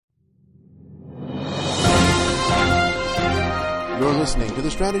You're listening to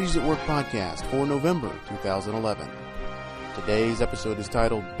the Strategies at Work podcast for November 2011. Today's episode is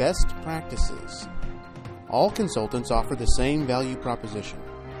titled Best Practices. All consultants offer the same value proposition,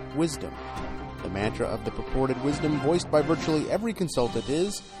 wisdom. The mantra of the purported wisdom voiced by virtually every consultant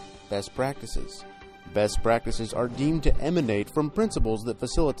is best practices. Best practices are deemed to emanate from principles that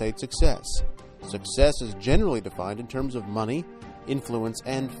facilitate success. Success is generally defined in terms of money, influence,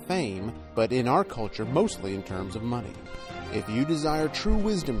 and fame, but in our culture, mostly in terms of money. If you desire true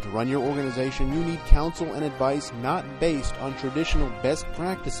wisdom to run your organization, you need counsel and advice not based on traditional best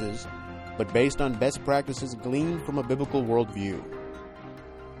practices, but based on best practices gleaned from a biblical worldview.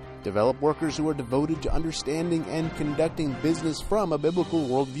 Develop workers who are devoted to understanding and conducting business from a biblical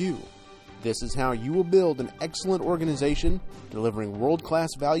worldview. This is how you will build an excellent organization, delivering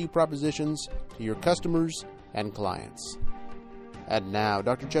world-class value propositions to your customers and clients. And now,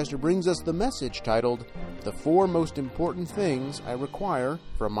 Dr. Chester brings us the message titled, The 4 Most Important Things I Require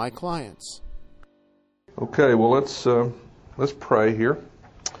from My Clients. Okay, well, let's pray here.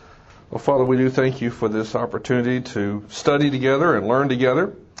 Well, Father, we do thank you for this opportunity to study together and learn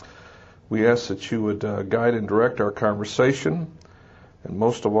together. We ask that you would guide and direct our conversation, and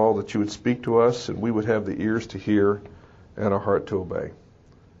most of all, that you would speak to us and we would have the ears to hear and a heart to obey.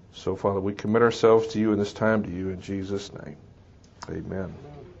 So, Father, we commit ourselves to you in this time, to you in Jesus' name. Amen.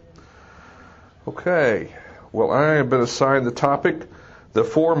 Okay, well, I have been assigned the topic, the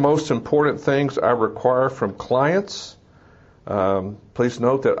 4 most important things I require from clients. Please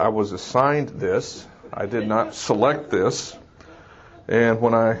note that I was assigned this. I did not select this. And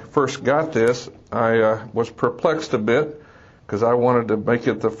when I first got this, I was perplexed a bit because I wanted to make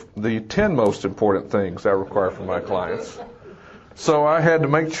it the 10 most important things I require from my clients. So I had to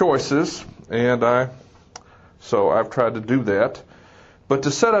make choices, and so I've tried to do that. But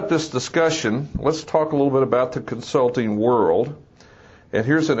to set up this discussion, let's talk a little bit about the consulting world. And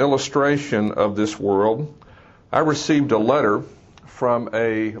here's an illustration of this world. I received a letter from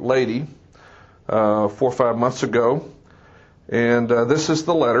a lady 4 or 5 months ago, and this is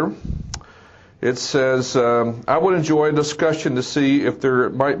the letter. It says, I would enjoy a discussion to see if there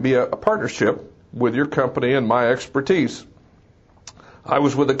might be a partnership with your company and my expertise. I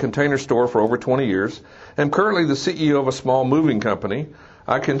was with a Container Store for over 20 years. I'm currently the CEO of a small moving company.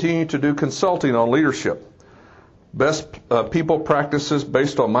 I continue to do consulting on leadership, best people practices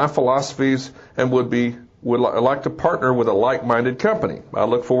based on my philosophies, and would like to partner with a like-minded company. I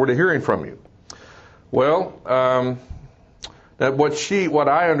look forward to hearing from you. Well, that what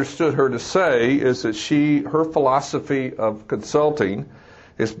I understood her to say is that her philosophy of consulting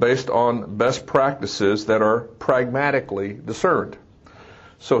is based on best practices that are pragmatically discerned.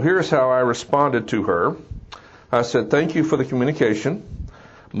 So here's how I responded to her. I said, thank you for the communication.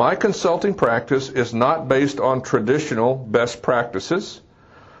 My consulting practice is not based on traditional best practices.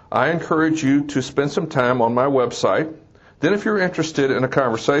 I encourage you to spend some time on my website. Then if you're interested in a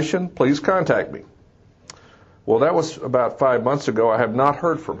conversation, please contact me. Well, that was about 5 months ago. I have not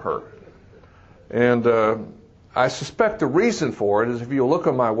heard from her. And I suspect the reason for it is if you look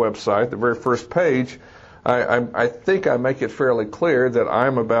on my website, the very first page, I think I make it fairly clear that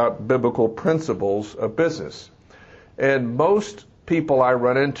I'm about biblical principles of business. And most people I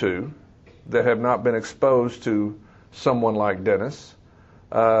run into that have not been exposed to someone like Dennis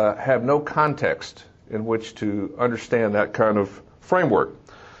have no context in which to understand that kind of framework.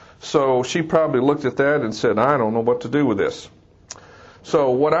 So she probably looked at that and said, I don't know what to do with this.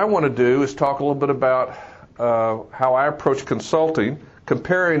 So what I want to do is talk a little bit about how I approach consulting,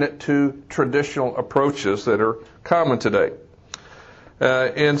 comparing it to traditional approaches that are common today.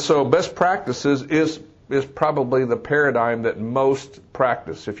 And so best practices is probably the paradigm that most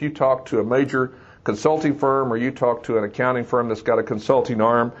practice. If you talk to a major consulting firm or you talk to an accounting firm that's got a consulting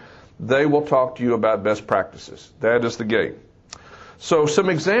arm, they will talk to you about best practices. That is the game. So some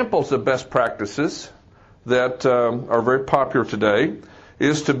examples of best practices that are very popular today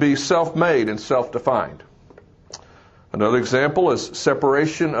is to be self-made and self-defined. Another example is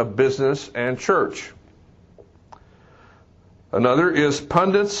separation of business and church. Another is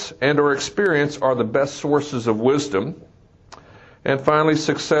pundits and or experience are the best sources of wisdom. And finally,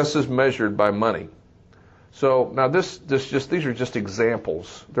 success is measured by money. So now these are just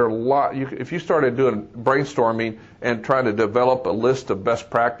examples. There are a lot. If you started doing brainstorming and trying to develop a list of best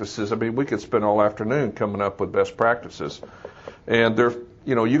practices, I mean, we could spend all afternoon coming up with best practices. And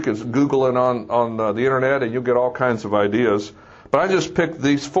you can Google it on the internet and you'll get all kinds of ideas. But I just picked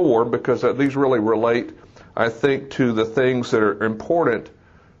these 4 because these really relate, I think, to the things that are important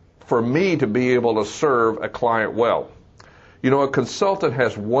for me to be able to serve a client well. A consultant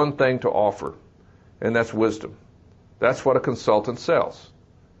has one thing to offer, and that's wisdom. That's what a consultant sells.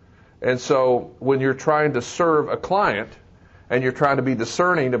 And so when you're trying to serve a client and you're trying to be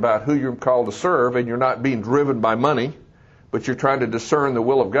discerning about who you're called to serve, and you're not being driven by money, but you're trying to discern the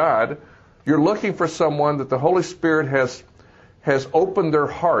will of God, you're looking for someone that the Holy Spirit has opened their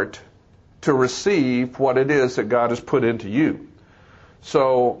heart to receive what it is that God has put into you.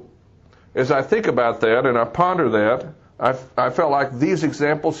 So as I think about that and I ponder that, I felt like these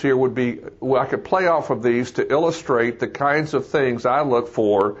examples here would be, well, I could play off of these to illustrate the kinds of things I look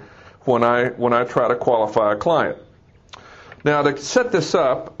for when I try to qualify a client. Now, to set this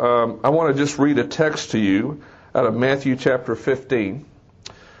up, I want to just read a text to you out of Matthew chapter 15.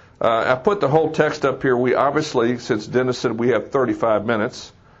 I put the whole text up here. We obviously, since Dennis said we have 35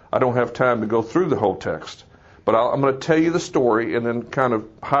 minutes, I don't have time to go through the whole text. But I'm going to tell you the story and then kind of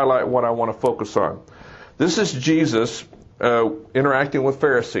highlight what I want to focus on. This is Jesus interacting with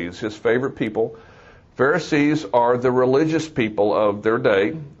Pharisees, his favorite people. Pharisees are the religious people of their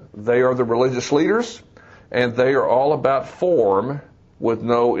day. They are the religious leaders, and they are all about form with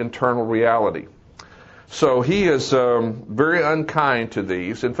no internal reality. So he is very unkind to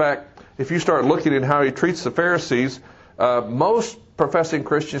these. In fact, if you start looking at how he treats the Pharisees, most professing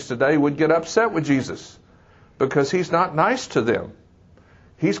Christians today would get upset with Jesus because he's not nice to them.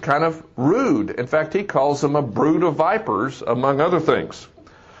 He's kind of rude. In fact, he calls them a brood of vipers, among other things.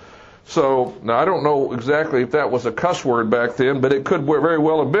 So, now I don't know exactly if that was a cuss word back then, but it could very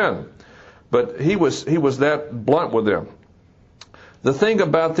well have been. But he was that blunt with them. The thing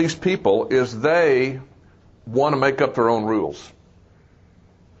about these people is they want to make up their own rules.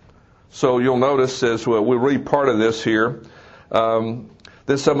 So you'll notice as we read part of this here,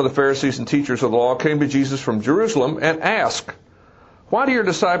 then some of the Pharisees and teachers of the law came to Jesus from Jerusalem and asked, "Why do your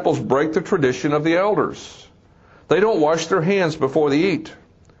disciples break the tradition of the elders? They don't wash their hands before they eat."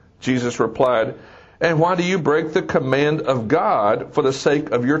 Jesus replied, "And why do you break the command of God for the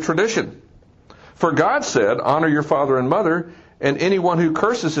sake of your tradition? For God said, 'Honor your father and mother,' and anyone who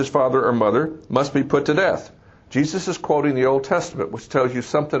curses his father or mother must be put to death." Jesus is quoting the Old Testament, which tells you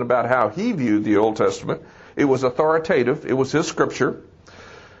something about how he viewed the Old Testament. It was authoritative. It was his scripture.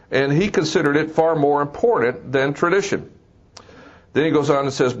 And he considered it far more important than tradition. Then he goes on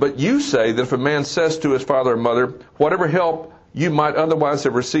and says, "But you say that if a man says to his father or mother, 'Whatever help you might otherwise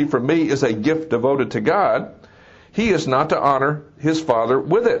have received from me is a gift devoted to God,' he is not to honor his father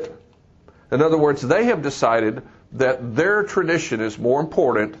with it." In other words, they have decided that their tradition is more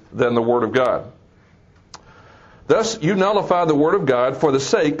important than the Word of God. "Thus you nullify the Word of God for the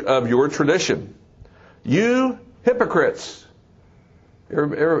sake of your tradition. You hypocrites."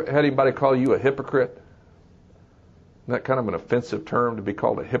 Ever had anybody call you a hypocrite? Isn't that kind of an offensive term to be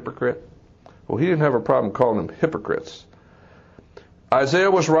called a hypocrite? Well, he didn't have a problem calling them hypocrites. "Isaiah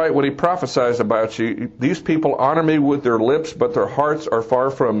was right when he prophesied about you. These people honor me with their lips, but their hearts are far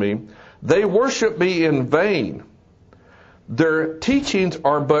from me. They worship me in vain. Their teachings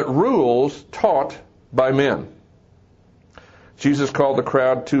are but rules taught by men." Jesus called the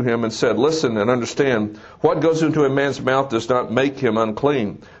crowd to him and said, "Listen and understand. What goes into a man's mouth does not make him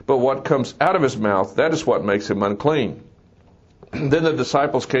unclean, but what comes out of his mouth, that is what makes him unclean." Then the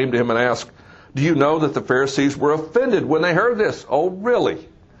disciples came to him and asked, "Do you know that the Pharisees were offended when they heard this?" Oh, really?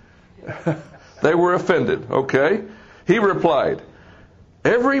 They were offended, okay? He replied,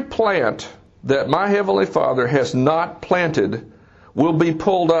 "Every plant that my heavenly Father has not planted will be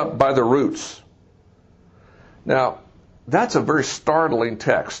pulled up by the roots." Now, that's a very startling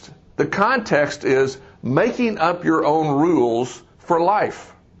text. The context is making up your own rules for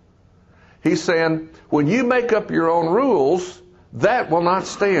life. He's saying, when you make up your own rules, that will not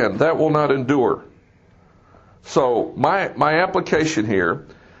stand. That will not endure. So my application here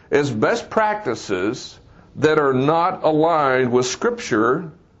is best practices that are not aligned with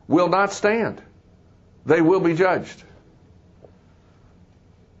Scripture will not stand. They will be judged.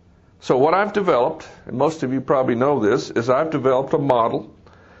 So what I've developed, and most of you probably know this, is I've developed a model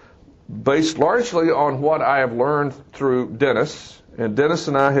based largely on what I have learned through Dennis. And Dennis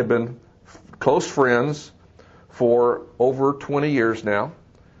and I have been close friends for over 20 years now.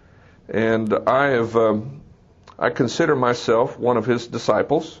 And I consider myself one of his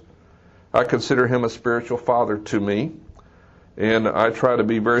disciples. I consider him a spiritual father to me. And I try to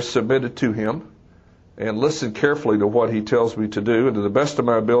be very submitted to him and listen carefully to what he tells me to do. And to the best of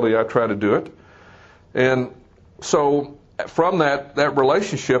my ability, I try to do it. And so from that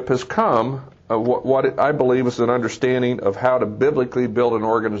relationship has come what I believe is an understanding of how to biblically build an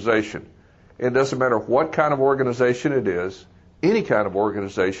organization. It doesn't matter what kind of organization it is. Any kind of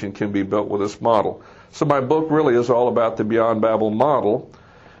organization can be built with this model. So my book really is all about the Beyond Babel model.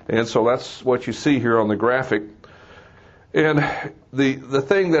 And so that's what you see here on the graphic. And the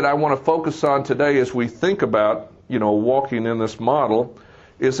thing that I want to focus on today as we think about, walking in this model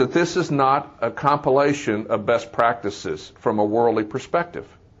is that this is not a compilation of best practices from a worldly perspective.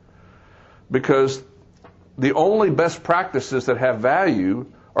 Because the only best practices that have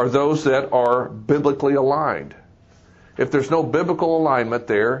value are those that are biblically aligned. If there's no biblical alignment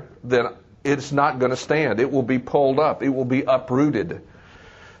there, then it's not going to stand. It will be pulled up. It will be uprooted.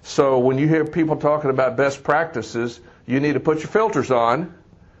 So when you hear people talking about best practices, you need to put your filters on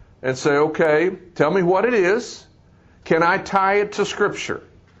and say, okay, tell me what it is. Can I tie it to Scripture?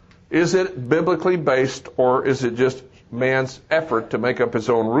 Is it biblically based, or is it just man's effort to make up his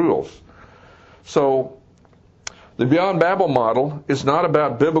own rules? So the Beyond Babel model is not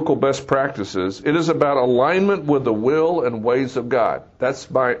about biblical best practices. It is about alignment with the will and ways of God.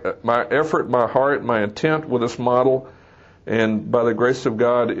 That's my effort, my heart, my intent with this model. And by the grace of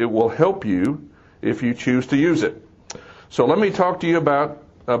God, it will help you if you choose to use it. So let me talk to you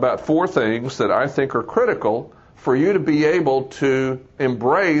about 4 things that I think are critical for you to be able to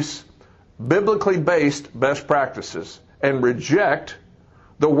embrace biblically based best practices and reject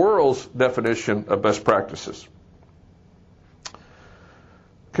the world's definition of best practices.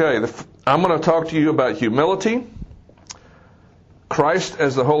 Okay, I'm going to talk to you about humility, Christ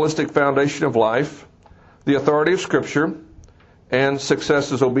as the holistic foundation of life, the authority of Scripture, and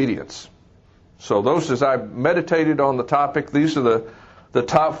success is obedience. So those, as I meditated on the topic, these are the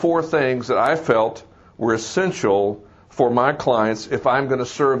top 4 things that I felt were essential for my clients if I'm going to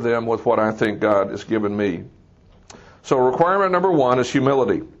serve them with what I think God has given me. So requirement number 1 is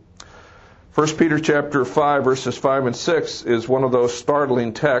humility. 1 Peter chapter 5, verses 5 and 6 is one of those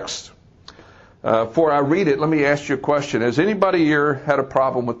startling texts. Before I read it, let me ask you a question. Has anybody here had a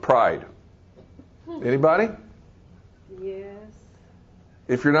problem with pride? Anybody? Yes.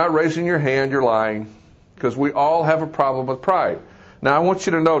 If you're not raising your hand, you're lying, because we all have a problem with pride. Now, I want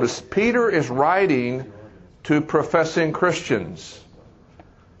you to notice, Peter is writing to professing Christians.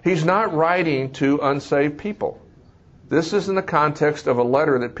 He's not writing to unsaved people. This is in the context of a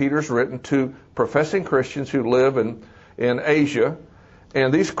letter that Peter's written to professing Christians who live in Asia,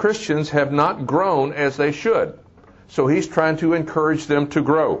 and these Christians have not grown as they should. So he's trying to encourage them to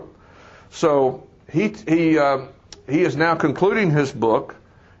grow. So he is now concluding his book,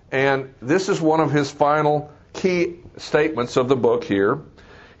 and this is one of his final key statements of the book here.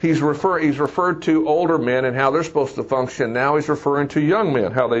 He's referred to older men and how they're supposed to function. Now he's referring to young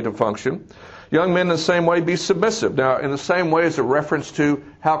men, how they to function. Young men in the same way be submissive. Now, in the same way is a reference to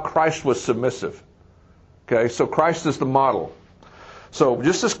how Christ was submissive. Okay, so Christ is the model. So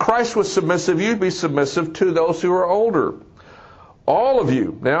just as Christ was submissive, you be submissive to those who are older. All of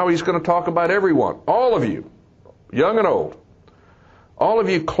you, now he's going to talk about everyone. All of you, young and old. All of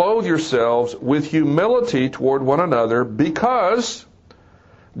you clothe yourselves with humility toward one another, because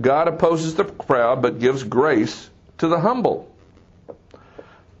God opposes the proud but gives grace to the humble.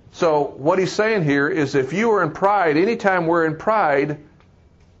 So what he's saying here is, if you are in pride, anytime we're in pride,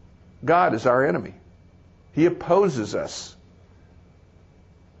 God is our enemy. He opposes us.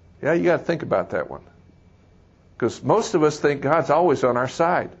 Yeah, you got to think about that one. Because most of us think God's always on our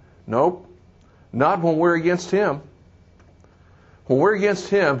side. Nope. Not when we're against Him. When we're against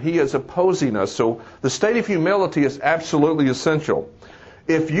Him, He is opposing us. So the state of humility is absolutely essential.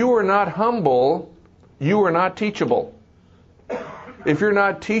 If you are not humble, you are not teachable. If you're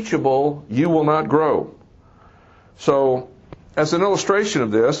not teachable, you will not grow. So, as an illustration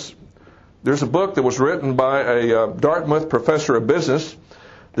of this, there's a book that was written by a Dartmouth professor of business.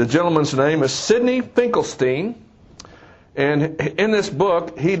 The gentleman's name is Sidney Finkelstein. And in this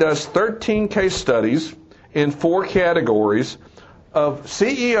book, he does 13 case studies in 4 categories of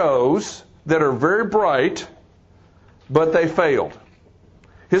CEOs that are very bright, but they failed.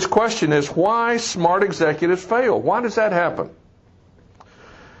 His question is, why smart executives fail? Why does that happen?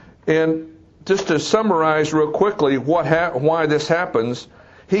 And just to summarize real quickly why this happens,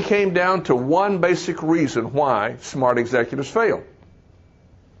 he came down to one basic reason why smart executives fail.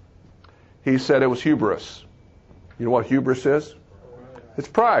 He said it was hubris. You know what hubris is? It's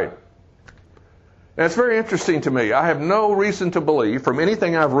pride. And it's very interesting to me. I have no reason to believe, from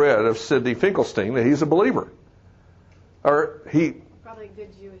anything I've read of Sidney Finkelstein, that he's a believer. Or probably a good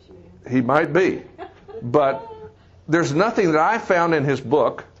Jewish man. He might be. But there's nothing that I found in his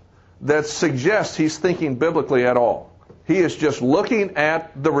book that suggests he's thinking biblically at all. He is just looking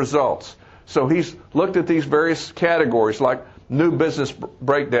at the results. So he's looked at these various categories, like new business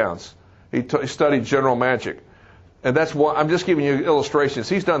breakdowns. He studied general magic. And that's why I'm just giving you illustrations.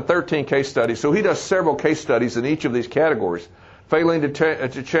 He's done 13 case studies, so he does several case studies in each of these categories. Failing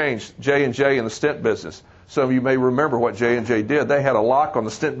to change J&J in the stent business. Some of you may remember what J&J did. They had a lock on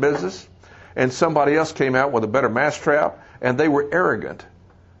the stent business, and somebody else came out with a better mousetrap, and they were arrogant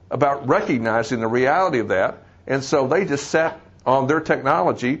about recognizing the reality of that, and so they just sat on their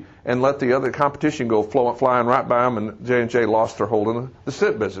technology and let the other competition go flying right by them, and J&J lost their hold on the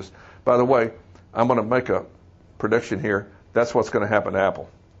stent business. By the way, I'm going to make a prediction here. That's what's going to happen to Apple.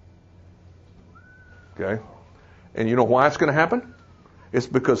 Okay? And you know why it's going to happen? It's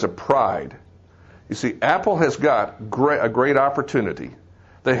because of pride. You see, Apple has got a great opportunity.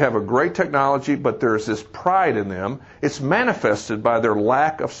 They have a great technology, but there's this pride in them. It's manifested by their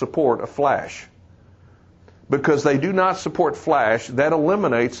lack of support of Flash. Because they do not support Flash, that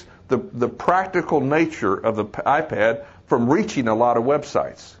eliminates the practical nature of the iPad from reaching a lot of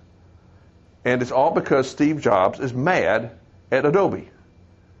websites. And it's all because Steve Jobs is mad at Adobe.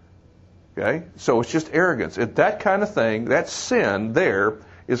 Okay? So it's just arrogance. That kind of thing, that sin there,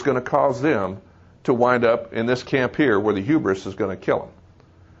 is going to cause them to wind up in this camp here where the hubris is going to kill them.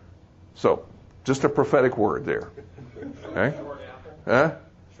 So, just a prophetic word there. Okay? Huh?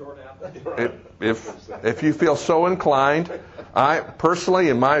 If you feel so inclined, I personally,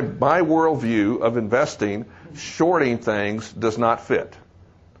 in my worldview of investing, shorting things does not fit.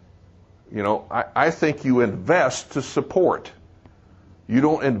 You know, I think you invest to support. You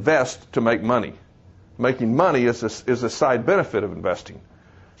don't invest to make money. Making money is a side benefit of investing.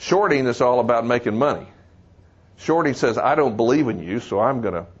 Shorting is all about making money. Shorting says, I don't believe in you, so I'm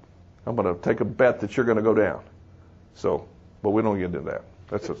gonna take a bet that you're gonna go down. So, but we don't get into that.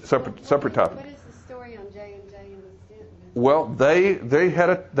 That's a separate topic. What is the story on J&J and the stent business? Well, they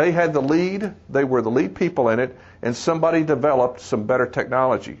had the lead. They were the lead people in it, and somebody developed some better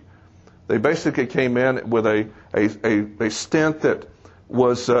technology. They basically came in with a stent that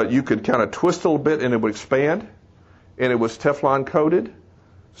was you could kind of twist a little bit and it would expand, and it was Teflon coated.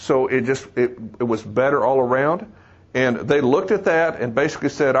 So it was better all around. And they looked at that and basically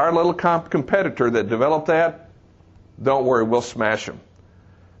said, our little competitor that developed that, don't worry, we'll smash them.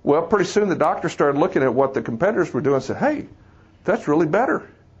 Well, pretty soon the doctor started looking at what the competitors were doing and said, hey, that's really better.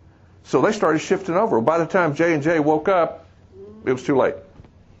 So they started shifting over. By the time J&J woke up, it was too late.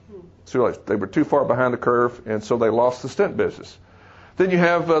 Too late. They were too far behind the curve, and so they lost the stent business. Then you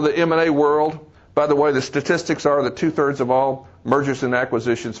have the M&A world. By the way, the statistics are that 2/3 of all mergers and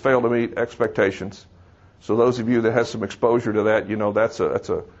acquisitions fail to meet expectations. So those of you that have some exposure to that, you know that's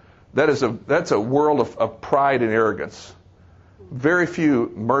a world of pride and arrogance. Very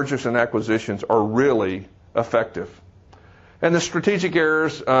few mergers and acquisitions are really effective. And the strategic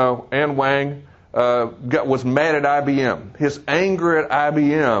errors, Ann Wang was mad at IBM. His anger at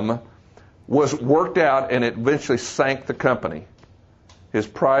IBM was worked out, and it eventually sank the company. His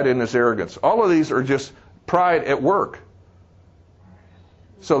pride and his arrogance. All of these are just pride at work.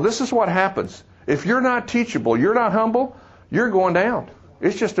 So this is what happens. If you're not teachable, you're not humble, you're going down.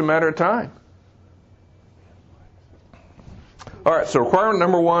 It's just a matter of time. All right, so requirement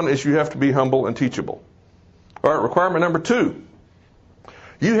number 1 is you have to be humble and teachable. All right, requirement number 2.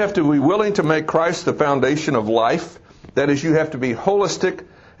 You have to be willing to make Christ the foundation of life. That is, you have to be holistic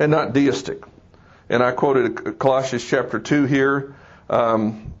and not deistic. And I quoted Colossians chapter 2 here.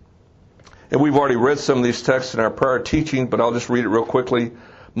 And we've already read some of these texts in our prior teaching, but I'll just read it real quickly.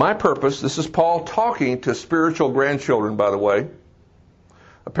 My purpose, this is Paul talking to spiritual grandchildren, by the way.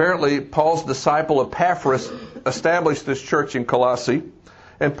 Apparently, Paul's disciple Epaphras established this church in Colossae,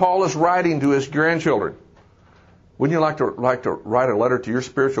 and Paul is writing to his grandchildren. Wouldn't you like to write a letter to your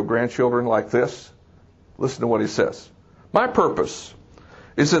spiritual grandchildren like this? Listen to what he says. My purpose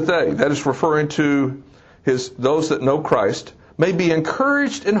is that they, that is referring to those that know Christ, may be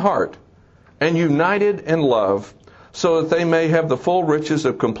encouraged in heart and united in love, so that they may have the full riches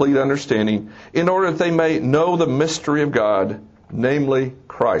of complete understanding, in order that they may know the mystery of God, namely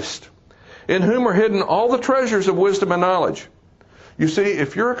Christ, in whom are hidden all the treasures of wisdom and knowledge. You see,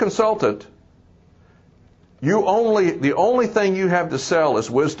 if you're a consultant, the only thing you have to sell is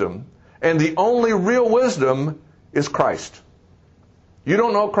wisdom, and the only real wisdom is Christ. You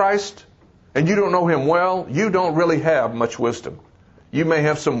don't know Christ, and you don't know Him well, you don't really have much wisdom. You may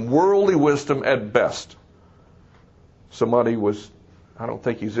have some worldly wisdom at best. Somebody I don't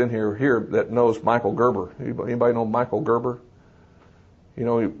think he's in here that knows Michael Gerber. Anybody know Michael Gerber? You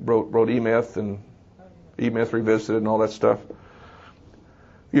know, he wrote E-Myth and E-Myth Revisited and all that stuff.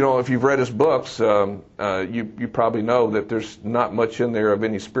 You know, if you've read his books, you probably know that there's not much in there of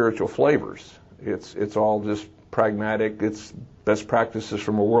any spiritual flavors. It's all just pragmatic. It's best practices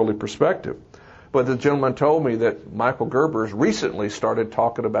from a worldly perspective. But the gentleman told me that Michael Gerber has recently started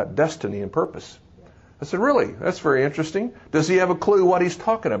talking about destiny and purpose. I said, really? That's very interesting. Does he have a clue what he's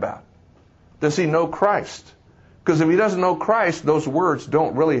talking about? Does he know Christ? Because if he doesn't know Christ, those words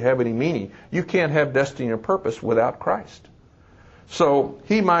don't really have any meaning. You can't have destiny and purpose without Christ. So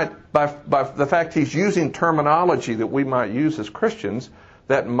he might, by the fact he's using terminology that we might use as Christians,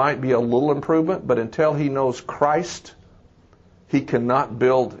 that might be a little improvement, but until he knows Christ, he cannot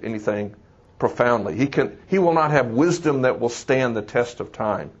build anything profoundly. He will not have wisdom that will stand the test of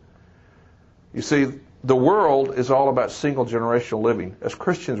time. You see, the world is all about single generational living. As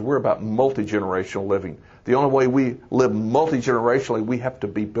Christians, we're about multi-generational living. The only way we live multi-generationally, we have to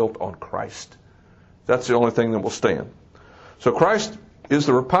be built on Christ. That's the only thing that will stand. So Christ is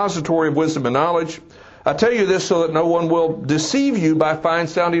the repository of wisdom and knowledge. I tell you this so that no one will deceive you by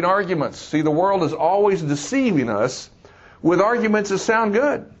fine-sounding arguments. See, the world is always deceiving us with arguments that sound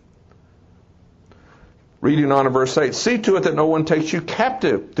good. Reading on in verse 8, see to it that no one takes you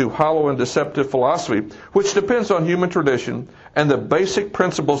captive through hollow and deceptive philosophy, which depends on human tradition and the basic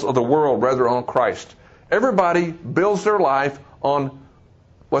principles of the world rather than on Christ. Everybody builds their life on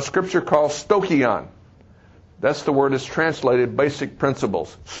what Scripture calls stoicheon. That's the word that's translated basic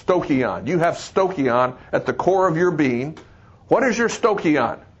principles. Stoicheon. You have stoicheon at the core of your being. What is your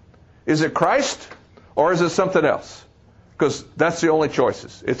stoicheon? Is it Christ or is it something else? Because that's the only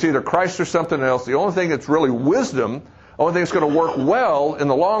choices. It's either Christ or something else. The only thing that's really wisdom, the only thing that's going to work well in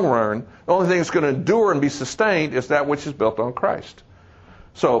the long run, the only thing that's going to endure and be sustained is that which is built on Christ.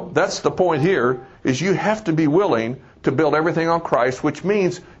 So that's the point here, is you have to be willing to build everything on Christ, which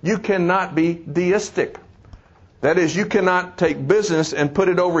means you cannot be deistic. That is, you cannot take business and put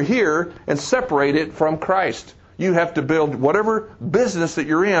it over here and separate it from Christ. You have to build whatever business that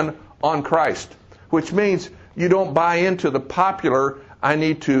you're in on Christ, which means you don't buy into the popular, I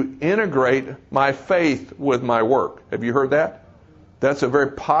need to integrate my faith with my work. Have you heard that? That's a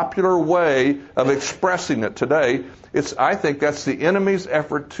very popular way of expressing it today. I think that's the enemy's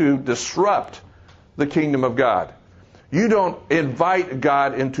effort to disrupt the kingdom of God. You don't invite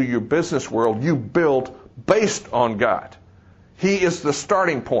God into your business world. You build based on God. He is the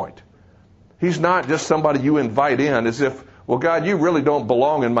starting point. He's not just somebody you invite in as if, well, God, you really don't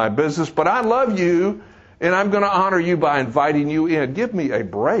belong in my business, but I love you, and I'm going to honor you by inviting you in. Give me a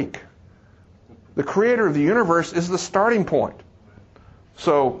break. The creator of the universe is the starting point.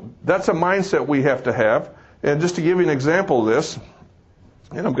 So that's a mindset we have to have. And just to give you an example of this,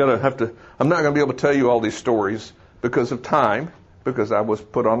 and I'm not going to be able to tell you all these stories because of time, because I was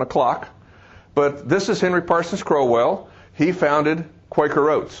put on a clock. But this is Henry Parsons Crowell. He founded Quaker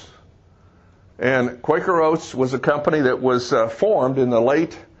Oats. And Quaker Oats was a company that was formed in the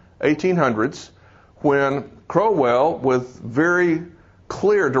late 1800s when Crowell, with very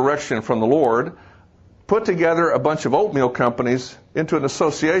clear direction from the Lord, put together a bunch of oatmeal companies into an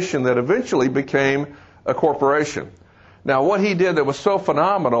association that eventually became a corporation. Now, what he did that was so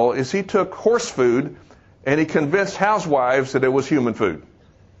phenomenal is he took horse food and he convinced housewives that it was human food.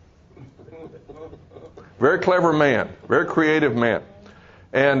 Very clever man, very creative man.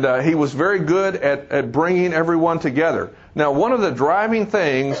 And he was very good at bringing everyone together. Now, one of the driving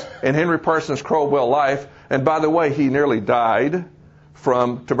things in Henry Parsons Crowell's life, and by the way, he nearly died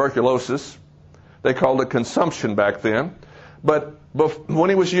from tuberculosis. They called it consumption back then. But when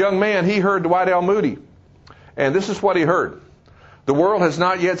he was a young man, he heard Dwight L. Moody. And this is what he heard. The world has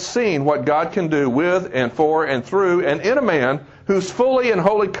not yet seen what God can do with and for and through and in a man who's fully and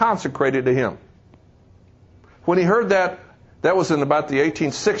wholly consecrated to him. When he heard that, that was in about the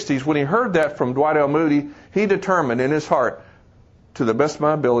 1860s, when he heard that from Dwight L. Moody, he determined in his heart, to the best of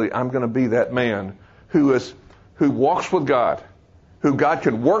my ability, I'm going to be that man who walks with God, who God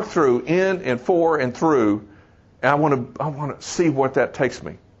can work through in and for and through, and I want to see what that takes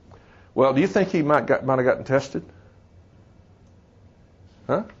me. Well, do you think he might have gotten tested?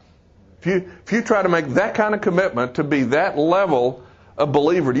 Huh? If you try to make that kind of commitment to be that level of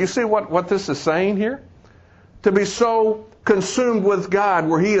believer, do you see what this is saying here? To be so consumed with God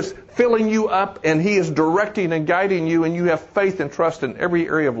where He is filling you up and He is directing and guiding you and you have faith and trust in every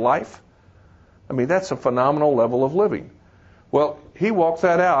area of life. I mean, that's a phenomenal level of living. Well, he walked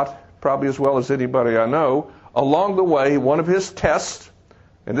that out probably as well as anybody I know. Along the way, one of his tests,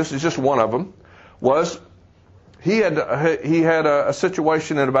 and this is just one of them, was he had a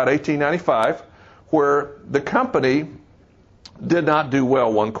situation in about 1895 where the company did not do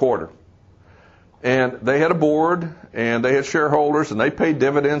well one quarter. And they had a board, and they had shareholders, and they paid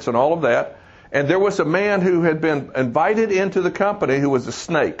dividends and all of that. And there was a man who had been invited into the company who was a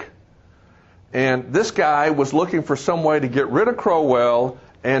snake. And this guy was looking for some way to get rid of Crowell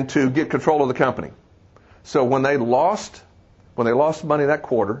and to get control of the company. So when they lost money that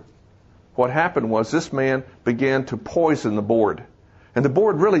quarter, what happened was this man began to poison the board. And the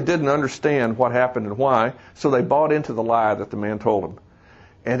board really didn't understand what happened and why, so they bought into the lie that the man told them.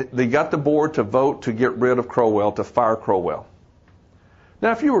 And they got the board to vote to get rid of Crowell, to fire Crowell.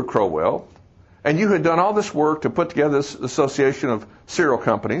 Now, if you were Crowell, and you had done all this work to put together this association of cereal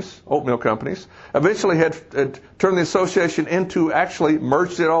companies, oatmeal companies, eventually had turned the association into, actually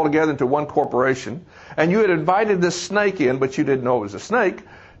merged it all together into one corporation, and you had invited this snake in, but you didn't know it was a snake,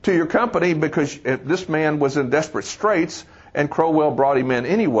 to your company because this man was in desperate straits, and Crowell brought him in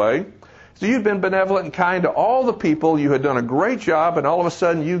anyway. So you'd been benevolent and kind to all the people. You had done a great job, and all of a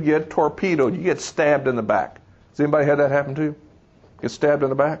sudden you get torpedoed. You get stabbed in the back. Has anybody had that happen to you? Get stabbed in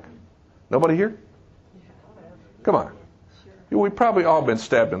the back? Nobody here? Come on. We've probably all been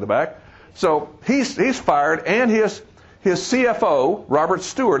stabbed in the back. So he's fired, and his CFO, Robert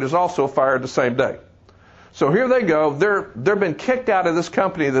Stewart, is also fired the same day. So here they go. They've been kicked out of this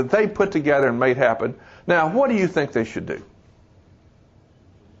company that they put together and made happen. Now, what do you think they should do?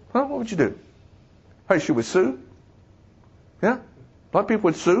 Huh? What would you do? Hey, should we sue? Yeah? A lot of people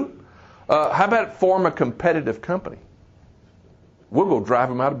would sue. How about form a competitive company? We'll go drive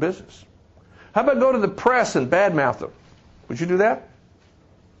them out of business. How about go to the press and badmouth them? Would you do that?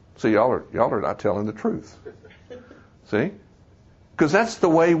 See, y'all are not telling the truth. See? Because that's the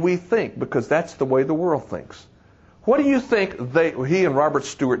way we think, because that's the way the world thinks. What do you think he and Robert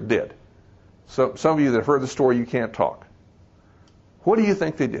Stewart did? So some of you that have heard the story, you can't talk. What do you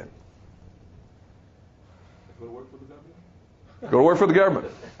think they did? Go to work for the government? Go to work for the government.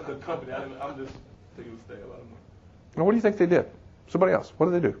 The company, I'm just thinking to stay a lot of money. Now, what do you think they did? Somebody else. What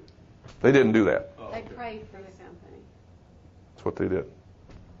did they do? They didn't do that. Oh, They okay. prayed for the company. That's what they did.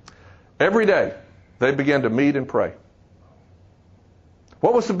 Every day, they began to meet and pray.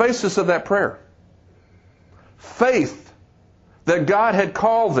 What was the basis of that prayer? Faith that God had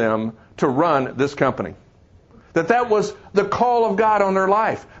called them to run this company. That was the call of God on their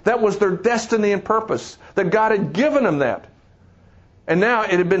life. That was their destiny and purpose. That God had given them that. And now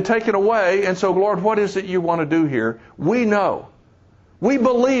it had been taken away, and so, Lord, what is it you want to do here? We know. We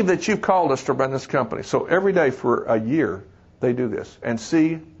believe that you've called us to run this company. So every day for a year, they do this and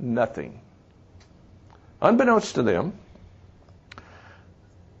see nothing. Unbeknownst to them,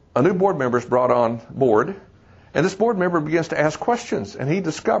 a new board member is brought on board, and this board member begins to ask questions, and he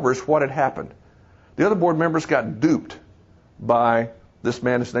discovers what had happened. The other board members got duped by this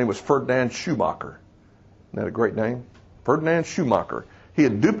man. His name was Ferdinand Schumacher. Isn't that a great name? Ferdinand Schumacher. He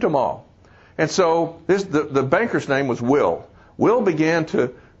had duped them all. And so the banker's name was Will. Will began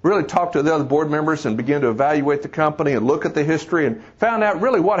to really talk to the other board members and began to evaluate the company and look at the history and found out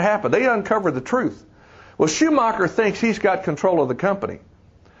really what happened. They uncovered the truth. Well, Schumacher thinks he's got control of the company.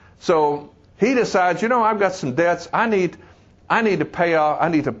 So he decides, I've got some debts. I need to pay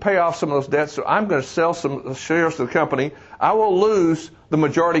off some of those debts, so I'm going to sell some shares to the company. I will lose the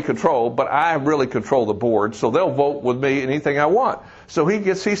majority control, but I really control the board, so they'll vote with me anything I want. So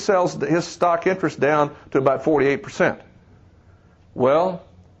he sells his stock interest down to about 48%. Well,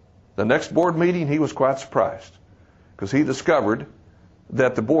 the next board meeting, he was quite surprised because he discovered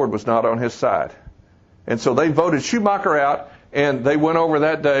that the board was not on his side. And so they voted Schumacher out, and they went over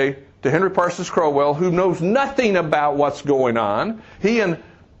that day to Henry Parsons Crowell, who knows nothing about what's going on. He and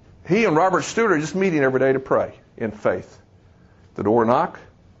Robert Stewart are just meeting every day to pray in faith. The door knock,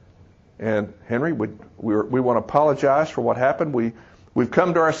 and Henry, we want to apologize for what happened. We've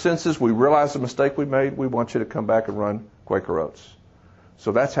come to our senses. We realize the mistake we made. We want you to come back and run Quaker Oats.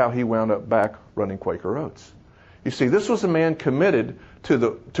 So that's how he wound up back running Quaker Oats. You see, this was a man committed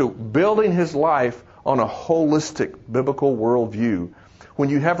to building his life on a holistic biblical worldview. When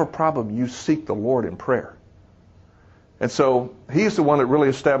you have a problem, you seek the Lord in prayer. And so he's the one that really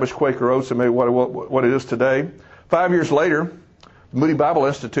established Quaker Oats and made what it is today. 5 years later, the Moody Bible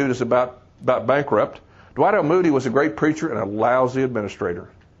Institute is about bankrupt. Dwight L. Moody was a great preacher and a lousy administrator.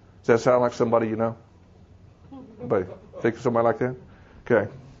 Does that sound like somebody you know? Anybody think of somebody like that? Okay.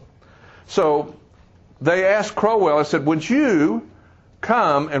 So they asked Crowell, I said, would you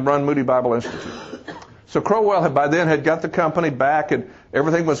come and run Moody Bible Institute? So Crowell by then had got the company back, and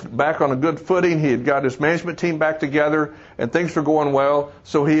everything was back on a good footing. He had got his management team back together, and things were going well,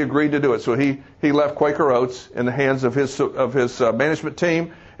 so he agreed to do it. So he left Quaker Oats in the hands of his management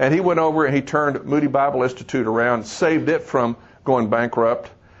team, and he went over and he turned Moody Bible Institute around, saved it from going bankrupt,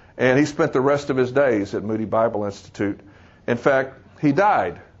 and he spent the rest of his days at Moody Bible Institute. In fact, he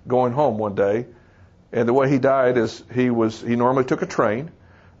died going home one day, and the way he died is he normally took a train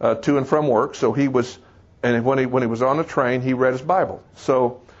to and from work, so and when he was on the train, he read his Bible.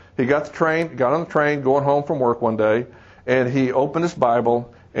 So he got on the train, going home from work one day, and he opened his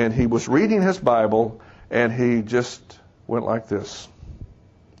Bible, and he was reading his Bible, and he just went like this,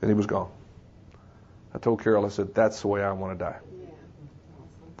 and he was gone. I told Carol, I said, that's the way I want to die.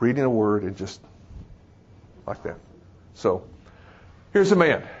 Reading a word and just like that. So, here's a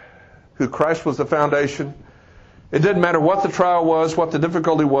man who Christ was the foundation. It didn't matter what the trial was, what the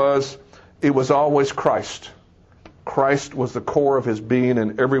difficulty was, it was always Christ. Christ was the core of his being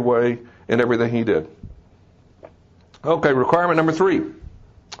in every way, in everything he did. Okay, requirement number 3.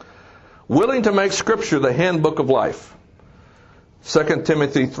 Willing to make Scripture the handbook of life. 2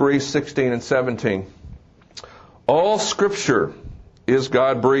 Timothy 3:16 and 17. All Scripture is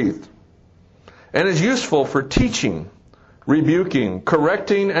God-breathed and is useful for teaching, rebuking,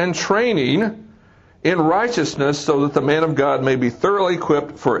 correcting, and training in righteousness, so that the man of God may be thoroughly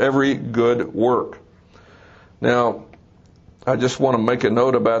equipped for every good work. Now, I just want to make a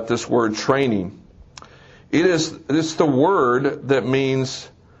note about this word training. It's the word that means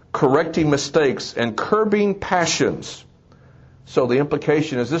correcting mistakes and curbing passions. So the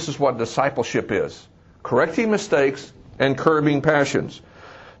implication is this is what discipleship is. Correcting mistakes and curbing passions.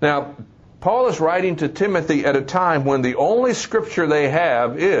 Now, Paul is writing to Timothy at a time when the only Scripture they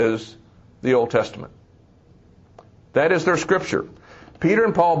have is the Old Testament. That is their Scripture. Peter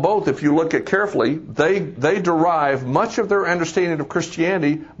and Paul both, if you look at carefully, they derive much of their understanding of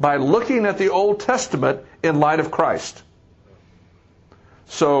Christianity by looking at the Old Testament in light of Christ.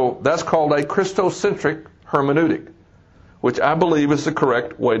 So that's called a Christocentric hermeneutic, which I believe is the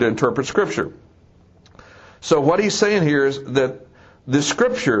correct way to interpret Scripture. So what he's saying here is that the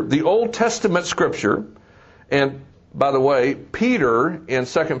Scripture, the Old Testament Scripture, and by the way, Peter in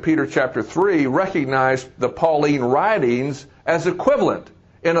 2 Peter chapter 3 recognized the Pauline writings as equivalent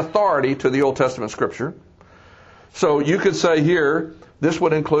in authority to the Old Testament Scripture. So you could say here, this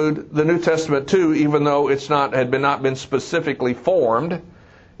would include the New Testament too, even though it's not been specifically formed.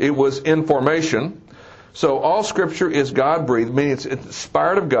 It was in formation. So all Scripture is God-breathed, meaning it's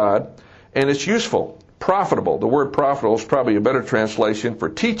inspired of God, and it's useful, profitable. The word profitable is probably a better translation for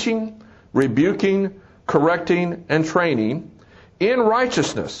teaching, rebuking, correcting, and training in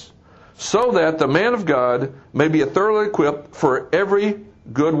righteousness, so that the man of God may be thoroughly equipped for every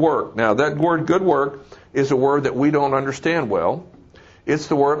good work. Now, that word good work is a word that we don't understand well. It's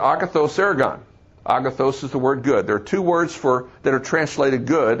the word agathos ergon. Agathos is the word good. There are two words that are translated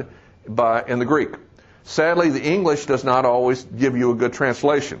good in the Greek. Sadly, the English does not always give you a good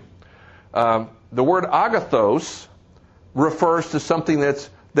translation. The word agathos refers to something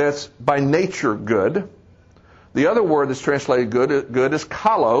that's by nature good. The other word that's translated good is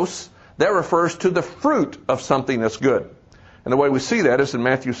kalos. That refers to the fruit of something that's good. And the way we see that is in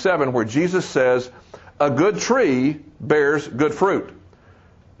Matthew 7, where Jesus says, a good tree bears good fruit.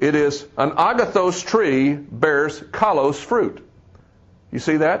 It is an agathos tree bears kalos fruit. You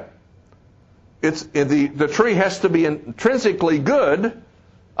see that? The tree has to be intrinsically good,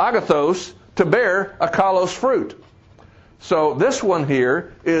 agathos, to bear a kalos fruit. So this one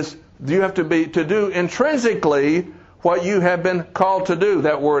here is you have to do intrinsically what you have been called to do.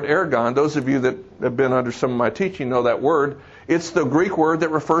 That word ergon, those of you that have been under some of my teaching know that word. It's the Greek word that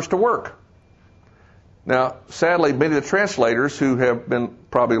refers to work. Now, sadly, many of the translators who have been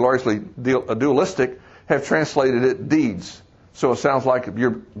probably largely dualistic have translated it deeds. So it sounds like if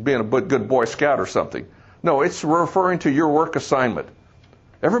you're being a good Boy Scout or something. No, it's referring to your work assignment.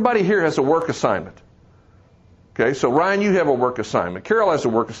 Everybody here has a work assignment. Okay, so Ryan, you have a work assignment. Carol has a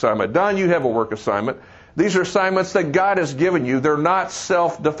work assignment. Don, you have a work assignment. These are assignments that God has given you. They're not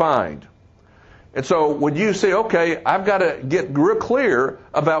self-defined. And so when you say, okay, I've got to get real clear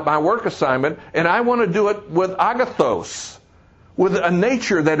about my work assignment, and I want to do it with agathos, with a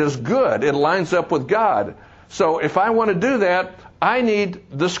nature that is good. It lines up with God. So if I want to do that, I need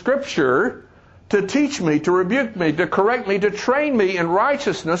the Scripture to teach me, to rebuke me, to correct me, to train me in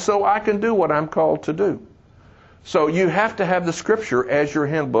righteousness so I can do what I'm called to do. So you have to have the Scripture as your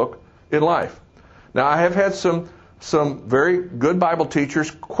handbook in life. Now, I have had some very good Bible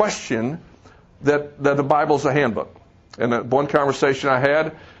teachers question that the Bible's a handbook. And one conversation I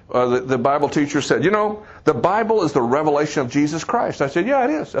had, the Bible teacher said, the Bible is the revelation of Jesus Christ. I said, yeah,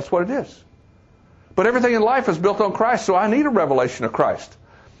 it is. That's what it is. But everything in life is built on Christ, so I need a revelation of Christ.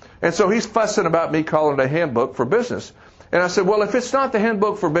 And so he's fussing about me calling it a handbook for business. And I said, well, if it's not the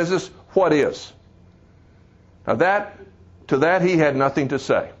handbook for business, what is? Now to that he had nothing to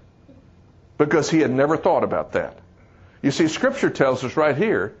say, because he had never thought about that. You see, Scripture tells us right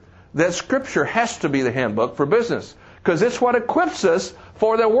here that Scripture has to be the handbook for business, because it's what equips us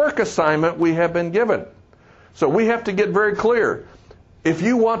for the work assignment we have been given. So we have to get very clear. If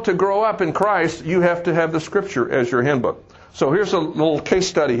you want to grow up in Christ, you have to have the Scripture as your handbook. So here's a little case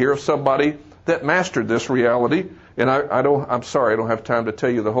study here of somebody that mastered this reality. And I'm sorry, I don't have time to tell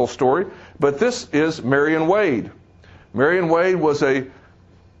you the whole story. But this is Marion Wade. Marion Wade was saved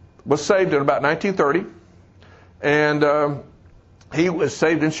in about 1930. And he was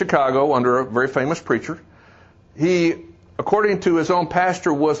saved in Chicago under a very famous preacher. He, according to his own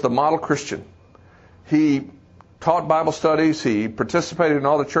pastor, was the model Christian. He taught Bible studies. He participated in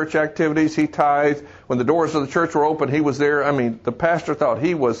all the church activities. He tithed. When the doors of the church were open, he was there. I mean, the pastor thought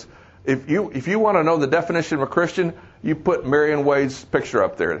he was, if you want to know the definition of a Christian, you put Marion Wade's picture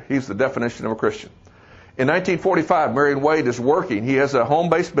up there. He's the definition of a Christian. In 1945, Marion Wade is working. He has a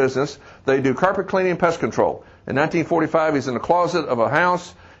home-based business. They do carpet cleaning and pest control. In 1945, he's in the closet of a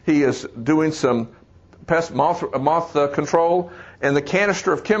house. He is doing some moth control, and the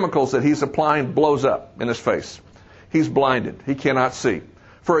canister of chemicals that he's applying blows up in his face. He's blinded. He cannot see.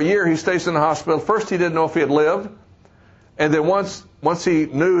 For a year, he stays in the hospital. First, he didn't know if he had lived, and then once he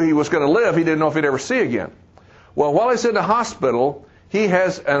knew he was going to live, he didn't know if he'd ever see again. Well, while he's in the hospital, he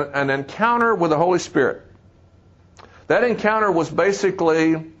has an encounter with the Holy Spirit. That encounter was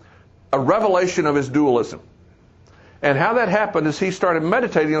basically a revelation of his dualism. And how that happened is he started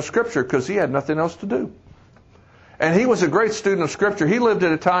meditating on Scripture because he had nothing else to do. And he was a great student of Scripture. He lived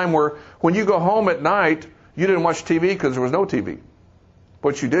at a time where when you go home at night, you didn't watch TV because there was no TV.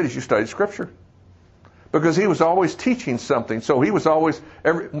 What you did is you studied Scripture. Because he was always teaching something. So he was always,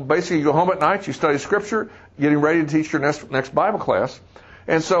 basically you go home at night, you study Scripture, getting ready to teach your next Bible class.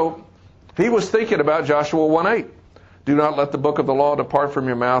 And so he was thinking about Joshua 1:8. Do not let the book of the law depart from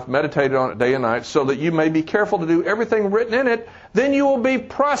your mouth. Meditate on it day and night so that you may be careful to do everything written in it. Then you will be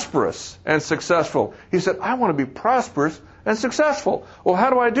prosperous and successful. He said, I want to be prosperous and successful. Well, how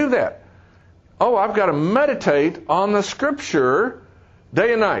do I do that? Oh, I've got to meditate on the Scripture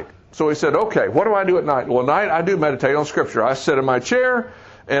day and night. So he said, okay, what do I do at night? Well, at night I do meditate on Scripture. I sit in my chair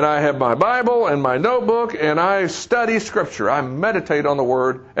and I have my Bible and my notebook and I study Scripture. I meditate on the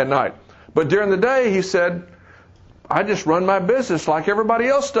Word at night. But during the day, he said, I just run my business like everybody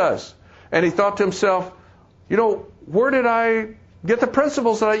else does. And he thought to himself, where did I get the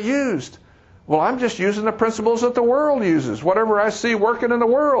principles that I used? Well, I'm just using the principles that the world uses. Whatever I see working in the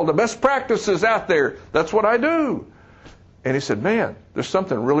world, the best practices out there, that's what I do. And he said, man, there's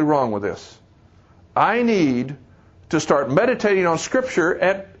something really wrong with this. I need to start meditating on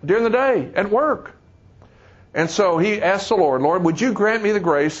Scripture during the day, at work. And so he asked the Lord, would you grant me the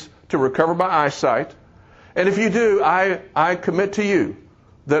grace to recover my eyesight? And if you do, I commit to you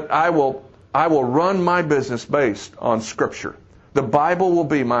that I will run my business based on Scripture. The Bible will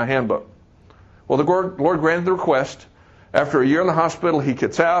be my handbook. Well, the Lord granted the request. After a year in the hospital, he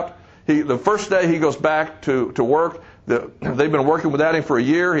gets out. The first day he goes back to work. They've been working without him for a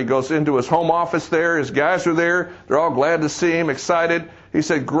year. He goes into his home office there. His guys are there. They're all glad to see him, excited. He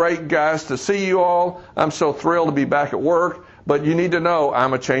said, great guys to see you all. I'm so thrilled to be back at work. But you need to know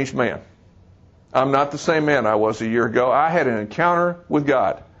I'm a changed man. I'm not the same man I was a year ago. I had an encounter with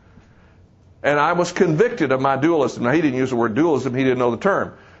God. And I was convicted of my dualism. Now, he didn't use the word dualism. He didn't know the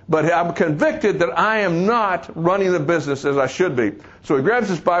term. But I'm convicted that I am not running the business as I should be. So he grabs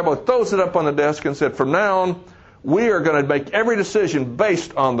his Bible, throws it up on the desk, and said, from now on, we are going to make every decision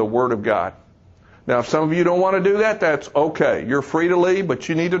based on the Word of God. Now, if some of you don't want to do that, that's okay. You're free to leave, but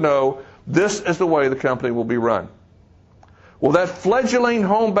you need to know this is the way the company will be run. Well, that fledgling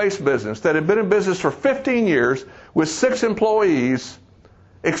home-based business that had been in business for 15 years with 6 employees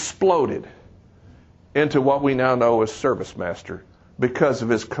exploded into what we now know as ServiceMaster because of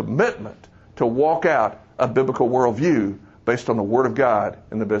his commitment to walk out a biblical worldview based on the Word of God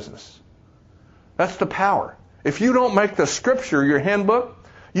in the business. That's the power. If you don't make the Scripture your handbook,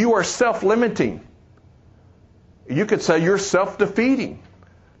 you are self-limiting. You could say you're self-defeating.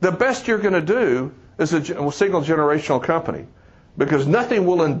 The best you're going to do is a single generational company because nothing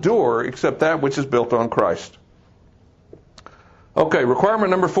will endure except that which is built on Christ. Okay, requirement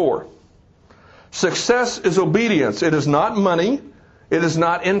number 4. Success is obedience. It is not money. It is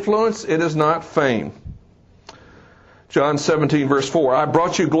not influence. It is not fame. John 17, verse 4, I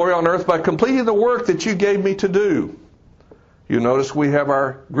brought you glory on earth by completing the work that you gave me to do. You notice we have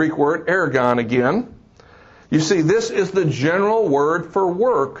our Greek word, ergon, again. You see, this is the general word for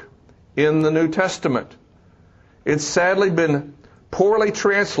work in the New Testament. It's sadly been poorly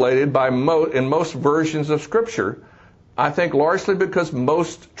translated in most versions of Scripture, I think largely because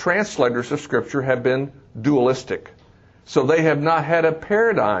most translators of Scripture have been dualistic. So they have not had a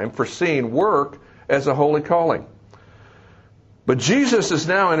paradigm for seeing work as a holy calling. But Jesus is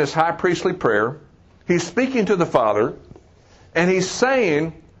now in his high priestly prayer. He's speaking to the Father, and he's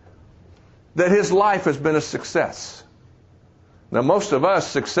saying that his life has been a success. Now, most of us,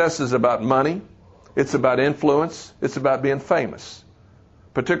 success is about money. It's about influence. It's about being famous,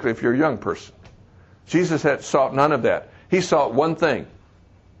 particularly if you're a young person. Jesus had sought none of that. He sought one thing: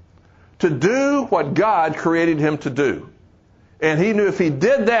 to do what God created him to do. And he knew if he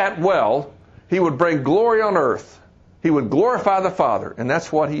did that well, he would bring glory on earth. He would glorify the Father, and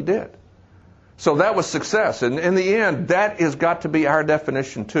that's what he did. So that was success. And in the end, that has got to be our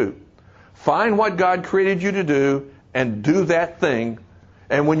definition too. Find what God created you to do and do that thing.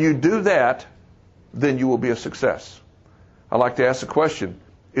 And when you do that, then you will be a success. I like to ask the question,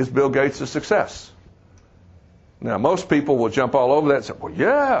 is Bill Gates a success? Now, most people will jump all over that and say, well,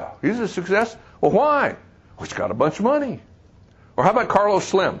 yeah, he's a success. Well, why? Well, he's got a bunch of money. Or how about Carlos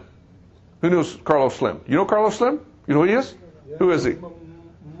Slim? Who knows Carlos Slim? You know Carlos Slim? You know who he is? Yeah. Who is he?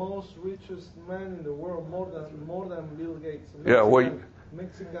 Most richest man in the world, more than Bill Gates. Yeah, well,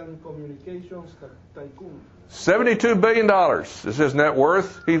 Mexican communications tycoon. $72 billion is his net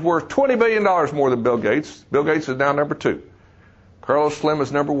worth. He's worth $20 billion more than Bill Gates. Bill Gates is now number 2. Carlos Slim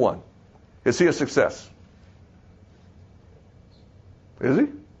is number 1. Is he a success? Is he?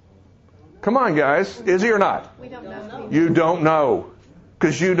 Come on, guys. Is he or not? We don't know. You don't know.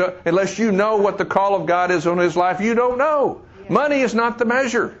 Because unless you know what the call of God is on his life, you don't know. Yeah. Money is not the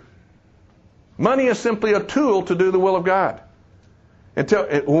measure. Money is simply a tool to do the will of God.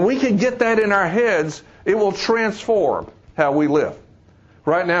 When we can get that in our heads, it will transform how we live.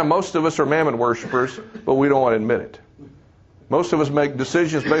 Right now, most of us are mammon worshipers, but we don't want to admit it. Most of us make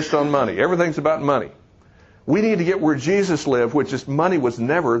decisions based on money. Everything's about money. We need to get where Jesus lived, which is money was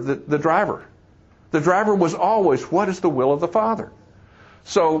never the driver. The driver was always, what is the will of the Father?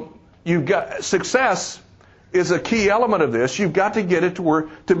 So you've got success is a key element of this. You've got to get it to where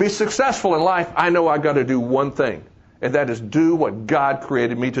to be successful in life, I know I've got to do one thing. And that is do what God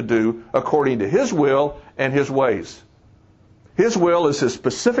created me to do according to his will and his ways. His will is his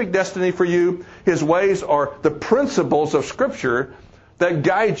specific destiny for you. His ways are the principles of Scripture that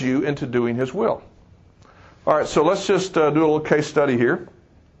guide you into doing his will. All right, so let's just do a little case study here.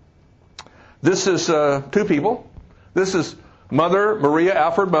 This is 2 people. This is Mother Maria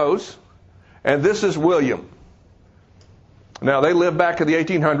Alfred Bose, and this is William. Now, they lived back in the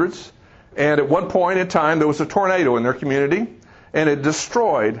 1800s. And at one point in time, there was a tornado in their community, and it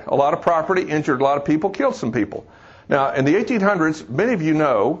destroyed a lot of property, injured a lot of people, killed some people. Now, in the 1800s, many of you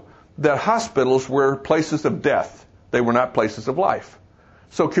know that hospitals were places of death. They were not places of life.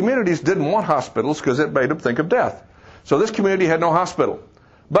 So communities didn't want hospitals because it made them think of death. So this community had no hospital.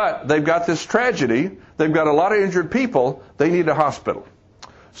 But they've got this tragedy. They've got a lot of injured people. They need a hospital.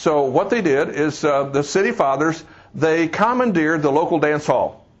 So what they did is the city fathers, they commandeered the local dance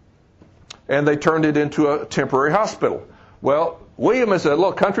hall. And they turned it into a temporary hospital. Well, William is a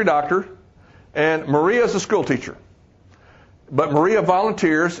little country doctor, and Maria is a school teacher. But Maria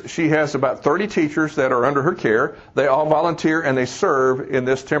volunteers. She has about 30 teachers that are under her care. They all volunteer, and they serve in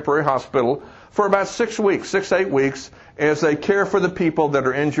this temporary hospital for about 6 weeks, 6 to 8 weeks, as they care for the people that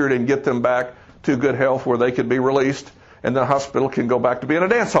are injured and get them back to good health where they can be released, and the hospital can go back to being a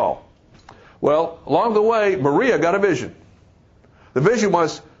dance hall. Well, along the way, Maria got a vision. The vision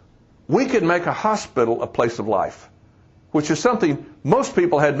was, we could make a hospital a place of life, which is something most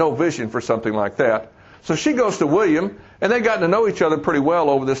people had no vision for something like that. So she goes to William, and they got to know each other pretty well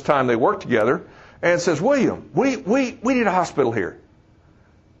over this time they worked together, and says, William, we need a hospital here.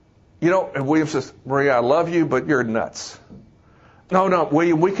 You know, and William says, Maria, I love you, but you're nuts. No,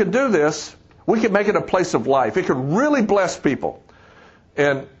 William, we could do this. We could make it a place of life. It could really bless people.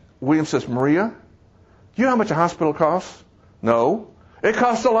 And William says, Maria, do you know how much a hospital costs? No. It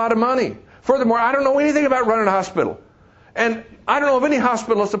costs a lot of money. Furthermore, I don't know anything about running a hospital. And I don't know of any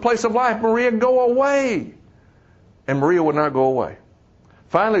hospital that's a place of life. Maria, go away. And Maria would not go away.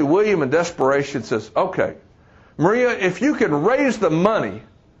 Finally, William, in desperation, says, okay, Maria, if you can raise the money,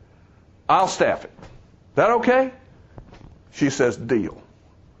 I'll staff it. Is that okay? She says, deal.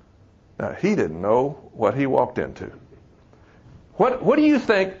 Now, he didn't know what he walked into. What do you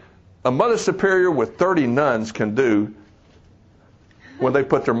think a Mother Superior with 30 nuns can do when they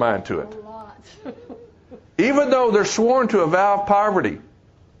put their mind to it? A lot. Even though they're sworn to a vow of poverty,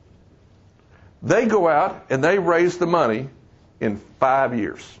 they go out and they raise the money in 5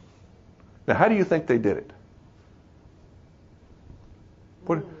 years. Now, how do you think they did it?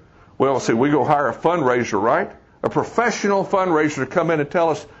 Well, see, we go hire a fundraiser, right? A professional fundraiser to come in and tell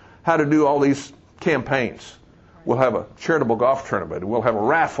us how to do all these campaigns. We'll have a charitable golf tournament, and we'll have a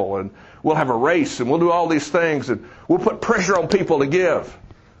raffle, and we'll have a race, and we'll do all these things, and we'll put pressure on people to give.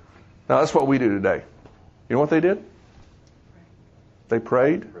 Now, that's what we do today. You know what they did? They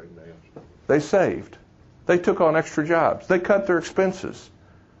prayed. They saved. They took on extra jobs. They cut their expenses.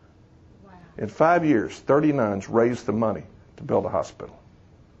 Wow. In 5 years, 30 nuns raised the money to build a hospital.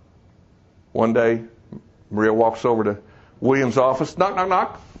 One day, Maria walks over to William's office. Knock, knock,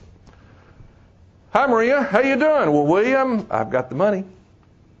 knock. Hi, Maria. How you doing? Well, William, I've got the money.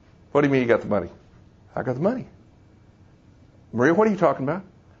 What do you mean you got the money? I got the money. Maria, what are you talking about?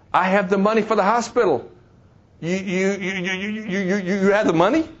 I have the money for the hospital. You have the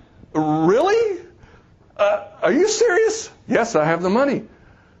money? Really? Are you serious? Yes, I have the money.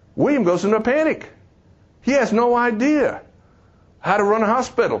 William goes into a panic. He has no idea how to run a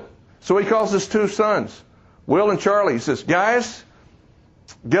hospital. So he calls his two sons, Will and Charlie. He says, guys,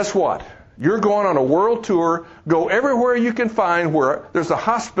 guess what? You're going on a world tour. Go everywhere you can find where there's a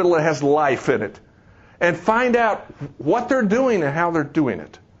hospital that has life in it. And find out what they're doing and how they're doing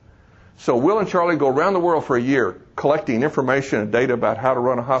it. So Will and Charlie go around the world for a year collecting information and data about how to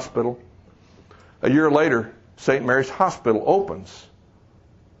run a hospital. A year later, St. Mary's Hospital opens,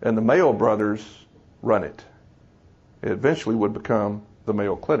 and the Mayo brothers run it. It eventually would become the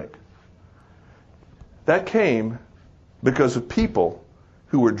Mayo Clinic. That came because of people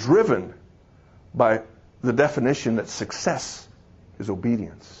who were driven by the definition that success is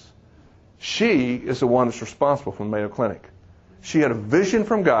obedience. She is the one that's responsible for the Mayo Clinic. She had a vision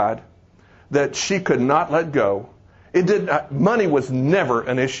from God that she could not let go. Money was never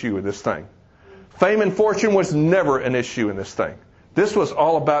an issue in this thing. Fame and fortune was never an issue in this thing. This was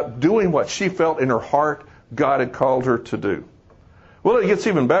all about doing what she felt in her heart God had called her to do. Well, it gets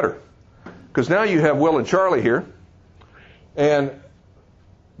even better, because now you have Will and Charlie here. And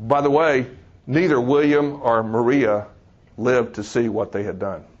by the way, neither William or Maria lived to see what they had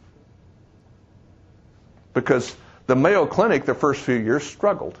done. Because the Mayo Clinic, the first few years,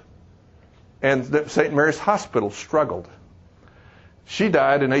 struggled. And the St. Mary's Hospital struggled. She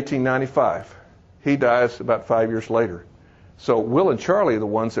died in 1895. He dies about 5 years later. So Will and Charlie are the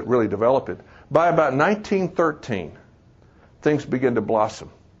ones that really develop it. By about 1913, things begin to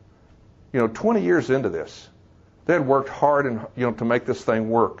blossom. 20 years into this, they had worked hard and to make this thing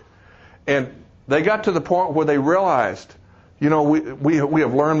work. And they got to the point where they realized, we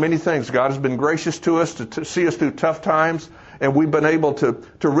have learned many things. God has been gracious to us to see us through tough times, and we've been able to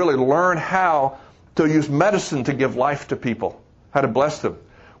really learn how to use medicine to give life to people, how to bless them.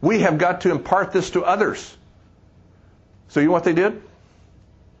 We have got to impart this to others. So you know what they did?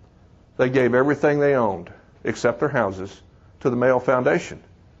 They gave everything they owned, except their houses, to the Mayo Foundation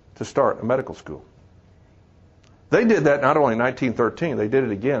to start a medical school. They did that not only in 1913, they did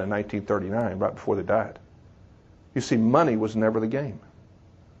it again in 1939, right before they died. You see, money was never the game.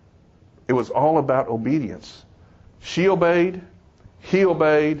 It was all about obedience. She obeyed, he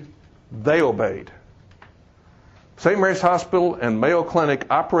obeyed, they obeyed. St. Mary's Hospital and Mayo Clinic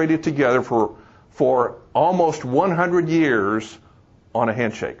operated together for almost 100 years on a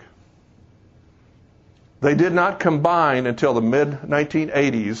handshake. They did not combine until the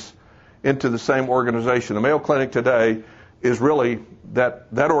mid-1980s into the same organization. The Mayo Clinic today is really, that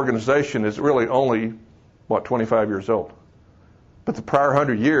organization is really only, 25 years old. But the prior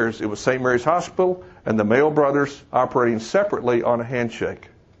 100 years, it was St. Mary's Hospital and the Mayo brothers operating separately on a handshake.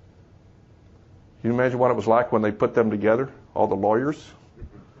 Can you imagine what it was like when they put them together, all the lawyers?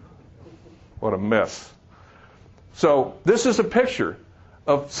 What a mess. So this is a picture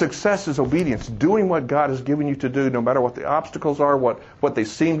of success is obedience, doing what God has given you to do, no matter what the obstacles are, what they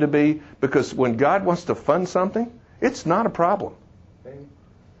seem to be. Because when God wants to fund something, it's not a problem.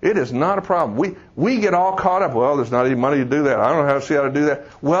 It is not a problem. We get all caught up, well, there's not any money to do that. I don't know how to do that.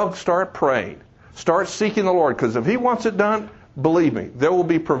 Well, start praying. Start seeking the Lord, because if He wants it done, believe me, there will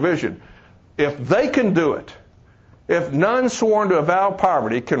be provision. If they can do it, if nuns sworn to avow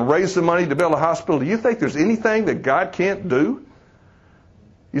poverty can raise the money to build a hospital, do you think there's anything that God can't do?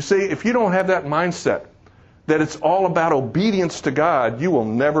 You see, if you don't have that mindset, that it's all about obedience to God, you will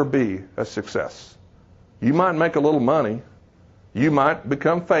never be a success. You might make a little money. You might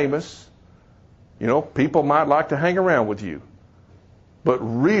become famous. People might like to hang around with you. But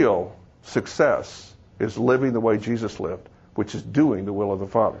real success is living the way Jesus lived, which is doing the will of the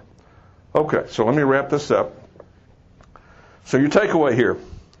Father. Okay, so let me wrap this up. So your takeaway here: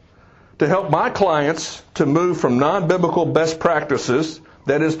 to help my clients to move from non-biblical best practices,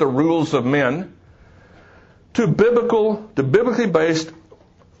 that is the rules of men, to biblically based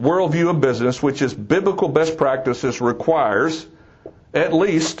worldview of business, which is biblical best practices, requires at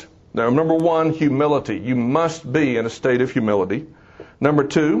least, number one, humility. You must be in a state of humility. Number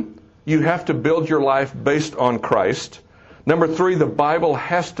two, you have to build your life based on Christ. Number three, the Bible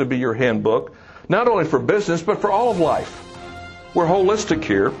has to be your handbook, not only for business, but for all of life. We're holistic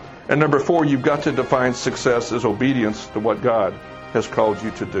here. And number 4, you've got to define success as obedience to what God has called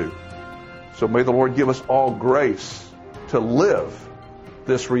you to do. So may the Lord give us all grace to live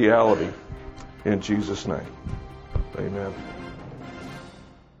this reality in Jesus' name. Amen.